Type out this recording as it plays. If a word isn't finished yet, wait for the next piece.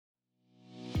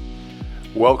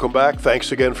Welcome back.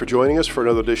 Thanks again for joining us for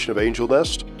another edition of Angel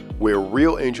Nest, where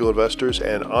real angel investors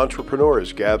and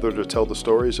entrepreneurs gather to tell the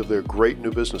stories of their great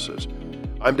new businesses.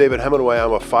 I'm David Hemingway.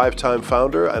 I'm a 5-time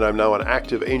founder, and I'm now an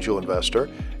active angel investor.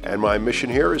 And my mission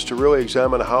here is to really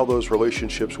examine how those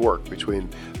relationships work between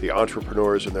the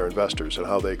entrepreneurs and their investors and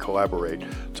how they collaborate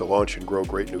to launch and grow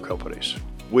great new companies.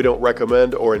 We don't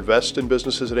recommend or invest in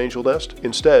businesses at Angel Nest.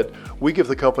 Instead, we give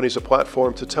the companies a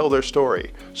platform to tell their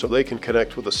story so they can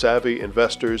connect with the savvy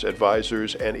investors,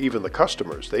 advisors, and even the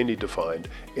customers they need to find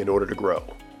in order to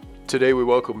grow. Today we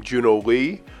welcome Juno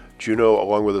Lee. Juno,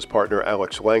 along with his partner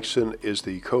Alex Langston, is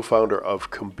the co-founder of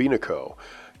Combinico.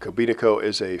 Combinico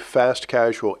is a fast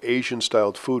casual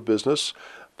Asian-styled food business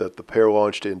that the pair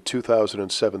launched in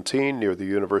 2017 near the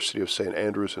University of St.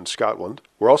 Andrews in Scotland.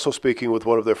 We're also speaking with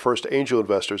one of their first angel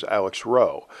investors, Alex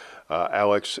Rowe.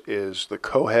 Alex is the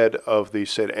co-head of the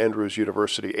St. Andrews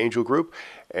University Angel Group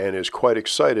and is quite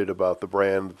excited about the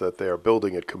brand that they are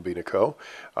building at Combinico.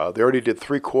 They already did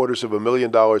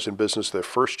 $750,000 in business their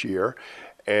first year.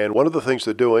 And one of the things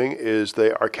they're doing is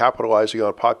they are capitalizing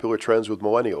on popular trends with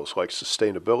millennials like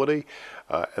sustainability,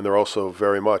 and they're also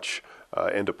very much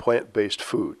into plant-based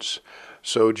foods.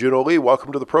 So Juno Lee,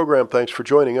 welcome to the program. Thanks for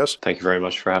joining us. Thank you very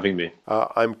much for having me.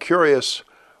 I'm curious,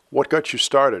 what got you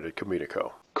started at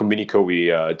Combinico? Combinico, we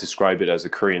describe it as a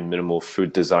Korean minimal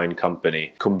food design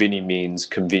company. Kombini means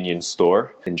convenience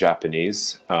store in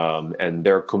Japanese. And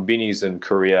there are Kombinis in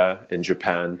Korea, in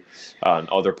Japan, and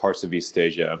other parts of East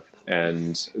Asia.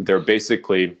 And they're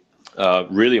basically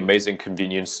really amazing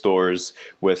convenience stores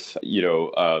with,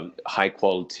 high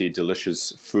quality,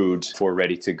 delicious food for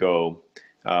ready to go,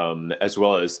 as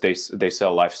well as they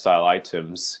sell lifestyle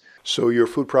items. So your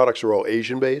food products are all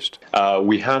Asian based?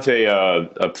 We have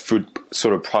a food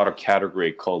sort of product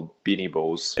category called beanie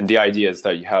bowls. And the idea is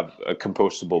that you have a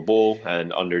compostable bowl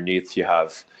and underneath you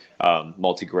have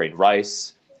multigrain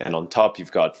rice. And on top,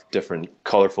 you've got different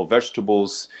colorful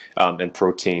vegetables and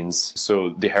proteins.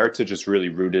 So the heritage is really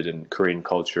rooted in Korean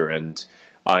culture. And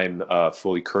I'm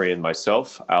fully Korean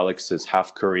myself. Alex is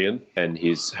half Korean and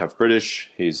he's half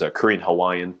British. He's a Korean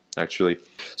Hawaiian, actually.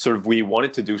 Sort of we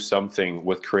wanted to do something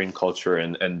with Korean culture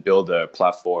and build a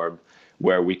platform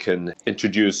where we can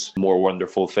introduce more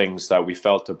wonderful things that we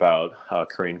felt about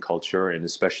Korean culture and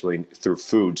especially through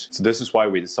food. So this is why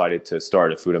we decided to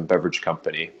start a food and beverage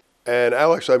company. And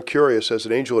Alex, I'm curious, as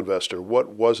an angel investor, what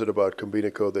was it about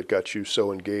Combinico that got you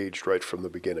so engaged right from the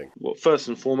beginning? Well, first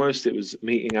and foremost, it was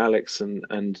meeting Alex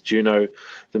and Juno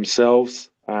themselves.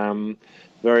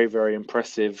 Very, very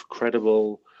impressive,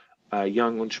 credible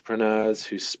young entrepreneurs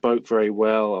who spoke very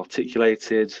well,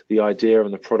 articulated the idea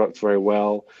and the product very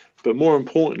well, but more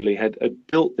importantly, had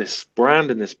built this brand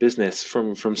and this business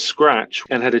from scratch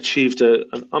and had achieved an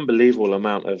unbelievable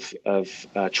amount of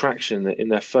traction in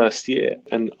their first year.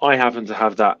 And I happen to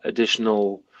have that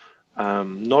additional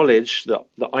knowledge that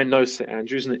I know St.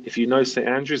 Andrews. And if you know St.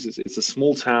 Andrews, it's a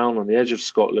small town on the edge of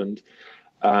Scotland,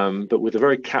 but with a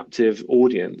very captive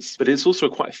audience. But it's also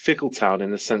quite a fickle town in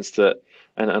the sense that,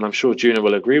 and I'm sure Juno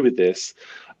will agree with this,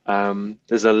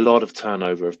 there's a lot of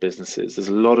turnover of businesses. There's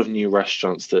a lot of new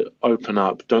restaurants that open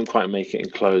up, don't quite make it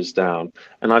and close down.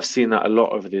 And I've seen that a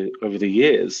lot over the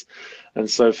years. And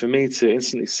so for me to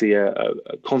instantly see a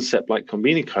concept like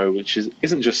Combinico, which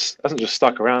hasn't just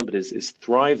stuck around, but is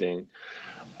thriving,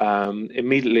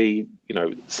 immediately,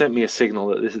 sent me a signal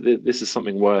that this is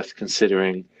something worth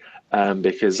considering.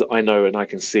 Because I know and I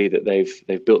can see that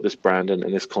they've built this brand and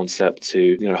this concept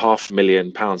to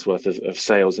 £500,000 worth of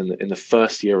sales in the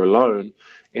first year alone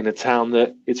in a town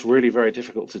that it's really very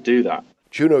difficult to do that.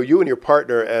 Juno, you and your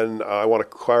partner, and I want to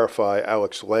clarify,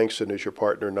 Alex Langston is your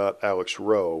partner, not Alex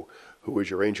Rowe, who is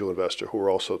your angel investor, who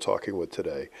we're also talking with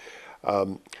today.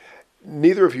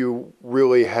 Neither of you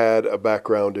really had a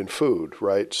background in food,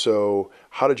 right? So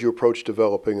how did you approach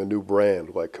developing a new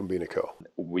brand like Combinico?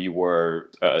 We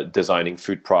were designing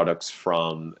food products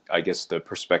from, I guess, the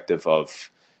perspective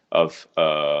of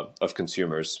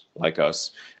consumers like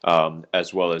us,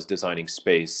 as well as designing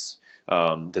space,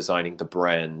 designing the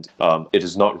brand.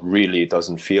 It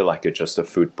doesn't feel like it's just a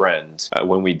food brand.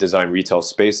 When we design retail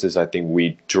spaces, I think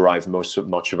we derive much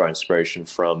of our inspiration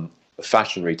from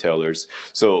fashion retailers.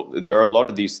 So there are a lot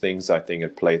of these things I think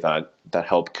at play that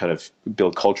help kind of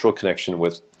build cultural connection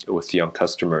with young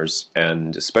customers.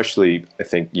 And especially, I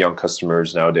think young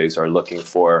customers nowadays are looking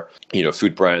for,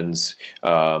 food brands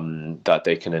that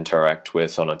they can interact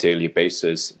with on a daily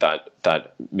basis,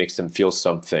 that makes them feel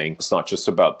something. It's not just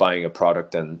about buying a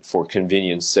product and for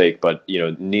convenience sake, but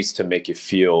it needs to make you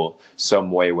feel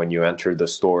some way when you enter the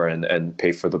store and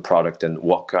pay for the product and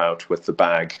walk out with the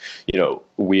bag.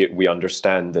 We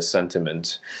understand the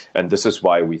sentiment, and this is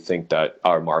why we think that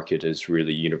our market is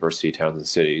really university towns and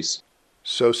cities.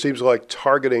 So it seems like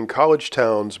targeting college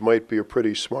towns might be a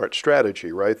pretty smart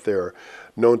strategy, right? They're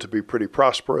known to be pretty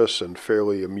prosperous and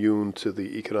fairly immune to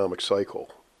the economic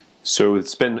cycle. So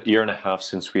it's been a year and a half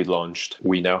since we launched.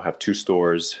 We now have 2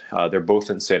 stores. They're both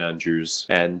in St. Andrews.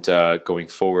 And going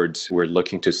forward, we're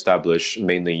looking to establish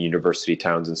mainly university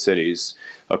towns and cities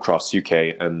across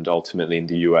UK and ultimately in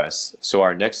the US. So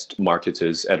our next market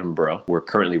is Edinburgh. We're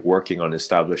currently working on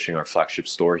establishing our flagship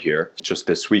store here. Just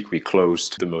this week, we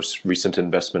closed the most recent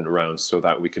investment round so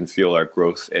that we can fuel our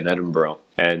growth in Edinburgh.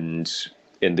 And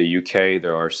in the UK,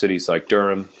 there are cities like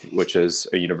Durham, which is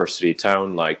a university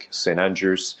town, like St.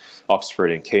 Andrews.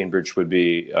 Oxford and Cambridge would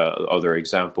be other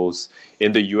examples.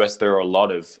 In the US, there are a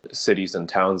lot of cities and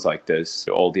towns like this.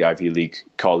 All the Ivy League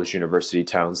college university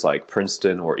towns like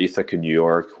Princeton or Ithaca, New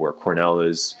York, where Cornell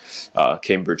is,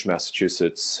 Cambridge,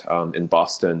 Massachusetts, in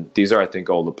Boston. These are, I think,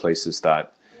 all the places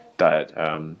that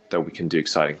we can do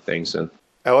exciting things in.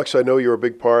 Alex, I know you're a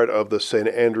big part of the St.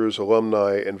 Andrews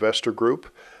Alumni Investor Group,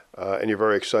 and you're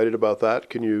very excited about that.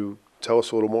 Can you tell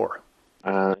us a little more?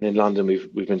 In London,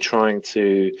 we've been trying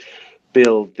to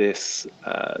build this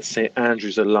St.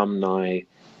 Andrews alumni-based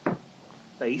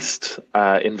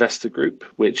investor group,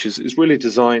 which is really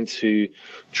designed to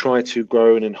try to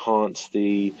grow and enhance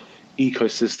the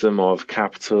ecosystem of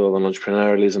capital and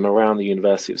entrepreneurialism around the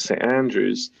University of St.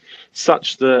 Andrews,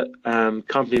 such that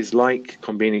companies like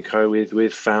Combinico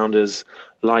with founders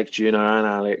like Juno and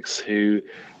Alex, who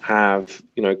have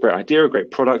a great idea, a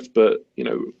great product, but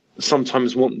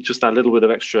sometimes want just that little bit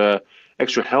of extra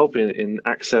help in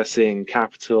accessing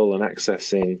capital and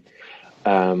accessing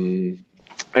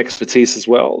expertise as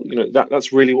well.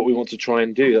 That's really what we want to try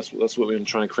and do. That's what we want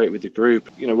to try and create with the group.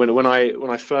 When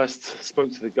I first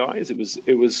spoke to the guys, it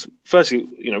was firstly,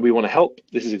 we want to help.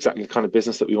 This is exactly the kind of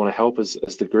business that we want to help as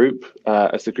the group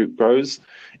grows.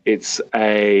 It's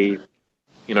a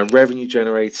revenue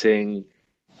generating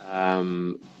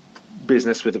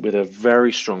business with a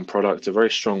very strong product, a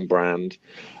very strong brand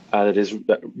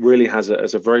that really has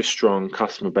a very strong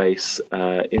customer base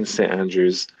in St.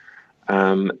 Andrews,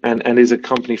 and is a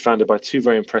company founded by 2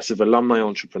 very impressive alumni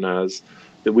entrepreneurs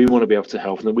that we want to be able to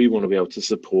help and that we want to be able to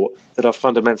support, that are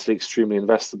fundamentally extremely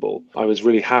investable. I was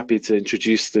really happy to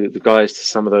introduce the guys to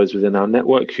some of those within our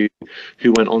network who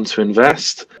went on to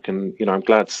invest. And I'm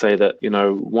glad to say that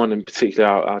one in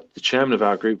particular, the chairman of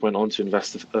our group, went on to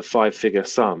invest a 5-figure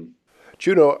sum.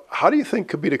 Juno, how do you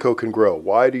think Combinico can grow?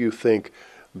 Why do you think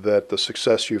that the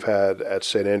success you've had at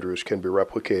St. Andrews can be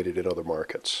replicated in other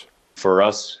markets? For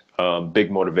us,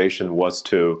 big motivation was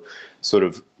to sort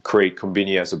of create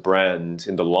Combini as a brand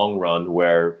in the long run,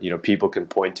 where people can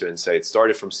point to and say it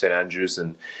started from St. Andrews,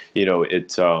 and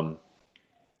it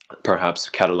perhaps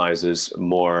catalyzes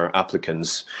more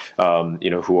applicants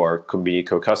who are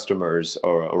Combinico customers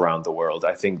or around the world.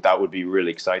 I think that would be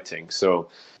really exciting. So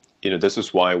this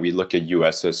is why we look at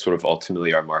US as sort of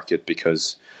ultimately our market,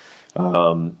 because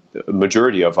a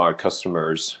majority of our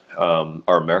customers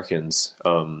are Americans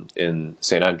in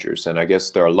St. Andrews. And I guess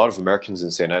there are a lot of Americans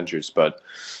in St. Andrews, but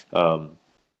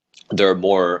there are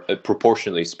more,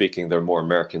 proportionally speaking, there are more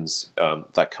Americans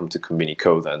that come to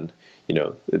Combinico than,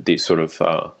 the sort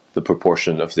of the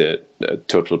proportion of the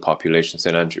total population in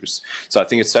St. Andrews. So I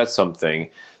think it says something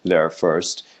there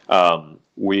first.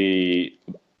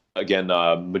 Again,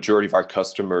 majority of our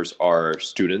customers are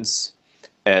students,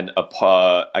 and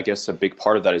I guess a big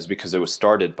part of that is because it was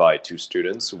started by 2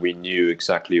 students. We knew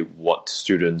exactly what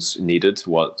students needed,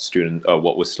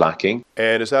 what was lacking.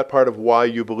 And is that part of why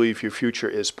you believe your future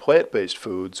is plant-based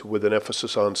foods with an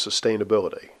emphasis on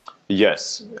sustainability?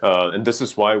 Yes, and this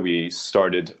is why we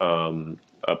started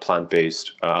a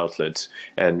plant-based outlet,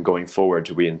 and going forward,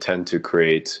 we intend to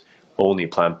create only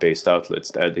plant-based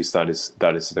outlets. At least that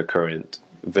is the current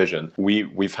vision.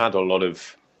 We've had a lot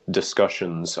of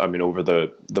discussions, over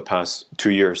the past 2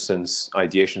 years since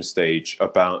ideation stage,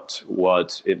 about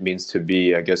what it means to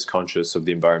be, I guess, conscious of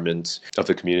the environment, of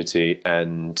the community.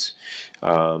 And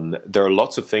there are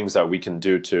lots of things that we can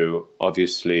do to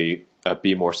obviously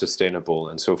be more sustainable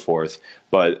and so forth.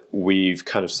 But we've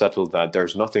kind of settled that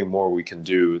there's nothing more we can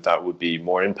do that would be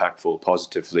more impactful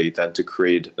positively than to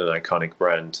create an iconic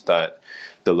brand that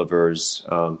delivers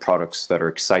products that are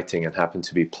exciting and happen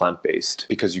to be plant-based,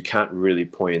 because you can't really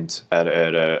point at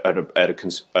a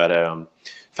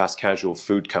fast casual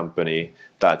food company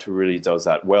that really does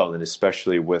that well, and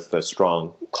especially with a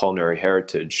strong culinary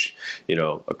heritage,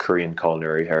 a Korean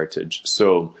culinary heritage.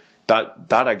 So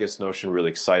that I guess notion really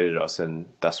excited us, and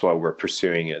that's why we're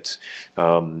pursuing it.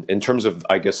 In terms of,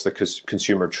 I guess, the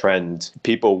consumer trend,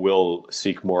 people will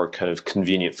seek more kind of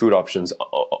convenient food options,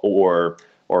 or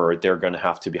they're going to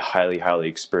have to be highly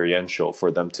experiential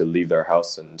for them to leave their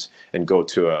house and go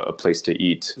to a place to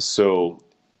eat. So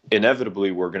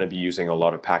inevitably, we're going to be using a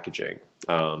lot of packaging,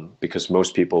 because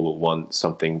most people will want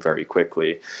something very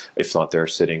quickly. If not, they're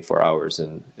sitting for hours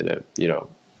in a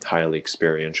highly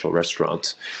experiential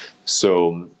restaurant.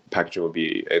 So packaging will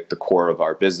be at the core of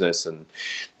our business, and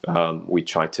we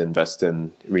try to invest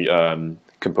in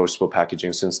compostable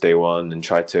packaging since day one, and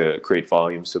try to create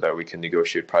volume so that we can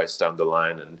negotiate price down the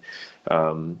line.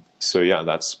 And so yeah,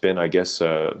 that's been, I guess,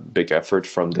 a big effort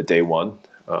from the day one.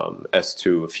 As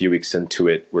to a few weeks into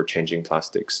it, we're changing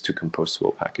plastics to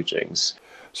compostable packagings.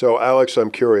 So Alex,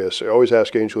 I'm curious, I always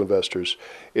ask angel investors,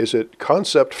 is it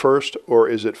concept first or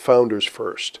is it founders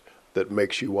first that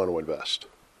makes you want to invest?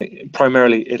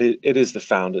 Primarily, it is the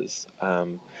founders.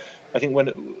 I think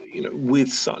when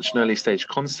with such an early stage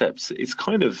concepts, it's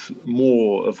kind of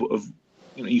more of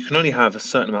you can only have a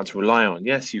certain amount to rely on.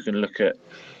 Yes, you can look at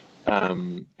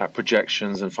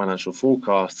projections and financial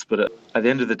forecasts, but at the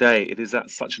end of the day, it is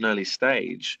at such an early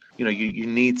stage. You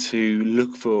need to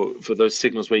look for those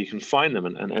signals where you can find them,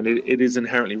 and it is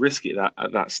inherently risky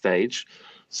at that stage.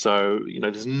 So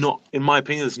there's not, in my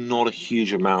opinion, there's not a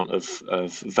huge amount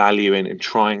of value in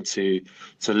trying to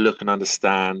look and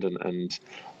understand and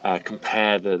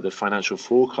compare the financial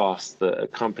forecasts that a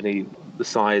company the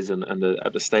size and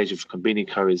at the stage of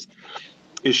Combinico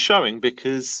is showing,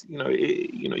 because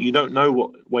you don't know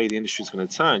what way the industry is going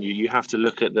to turn. You have to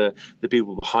look at the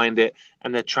people behind it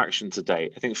and their traction to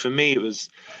date. I think for me it was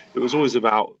always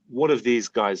about, what have these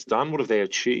guys done, what have they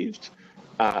achieved,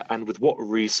 and with what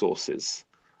resources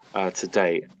to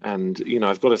date. And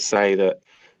I've got to say that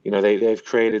they've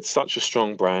created such a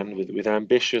strong brand with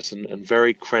ambitious and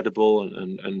very credible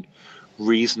and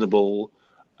reasonable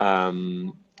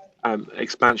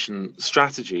expansion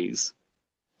strategies,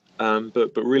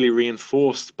 but really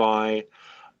reinforced by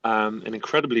an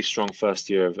incredibly strong first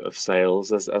year of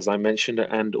sales, as I mentioned,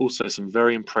 and also some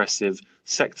very impressive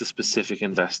sector-specific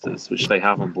investors, which they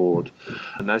have on board.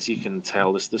 And as you can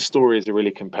tell, the story is a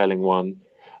really compelling one.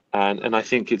 And I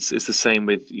think it's the same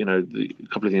with a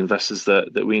couple of the investors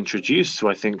that we introduced, who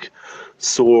I think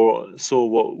saw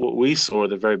what we saw at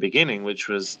the very beginning, which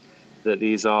was that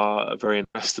these are very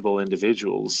investable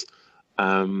individuals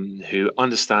who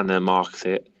understand their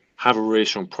market, have a really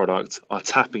strong product, are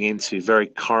tapping into very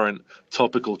current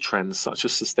topical trends such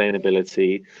as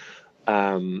sustainability,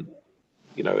 and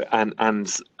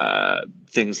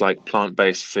things like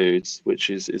plant-based foods, which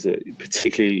is a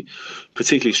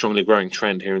particularly strongly growing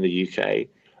trend here in the UK.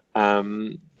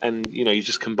 And you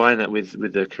just combine that with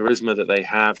the charisma that they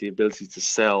have, the ability to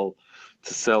sell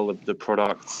the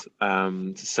products,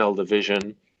 to sell the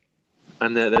vision,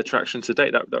 and their traction to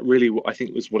date. That really, I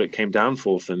think, was what it came down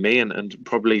for me, and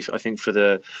probably I think for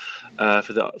those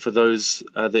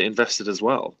that invested as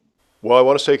well. Well, I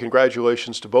want to say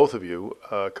congratulations to both of you.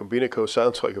 Combinico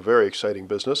sounds like a very exciting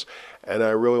business, and I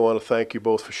really want to thank you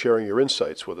both for sharing your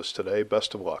insights with us today.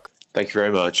 Best of luck. Thank you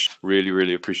very much.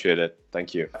 Really appreciate it.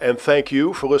 Thank you. And thank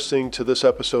you for listening to this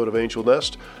episode of Angel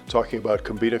Nest, talking about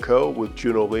Combinico with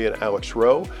Juno Lee and Alex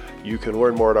Rowe. You can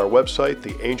learn more at our website,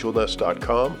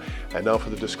 theangelnest.com. And now for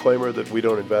the disclaimer that we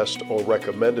don't invest or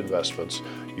recommend investments.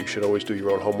 You should always do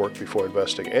your own homework before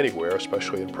investing anywhere,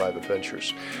 especially in private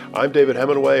ventures. I'm David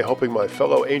Hemingway, helping my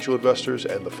fellow angel investors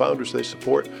and the founders they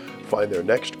support find their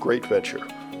next great venture.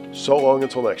 So long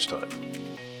until next time.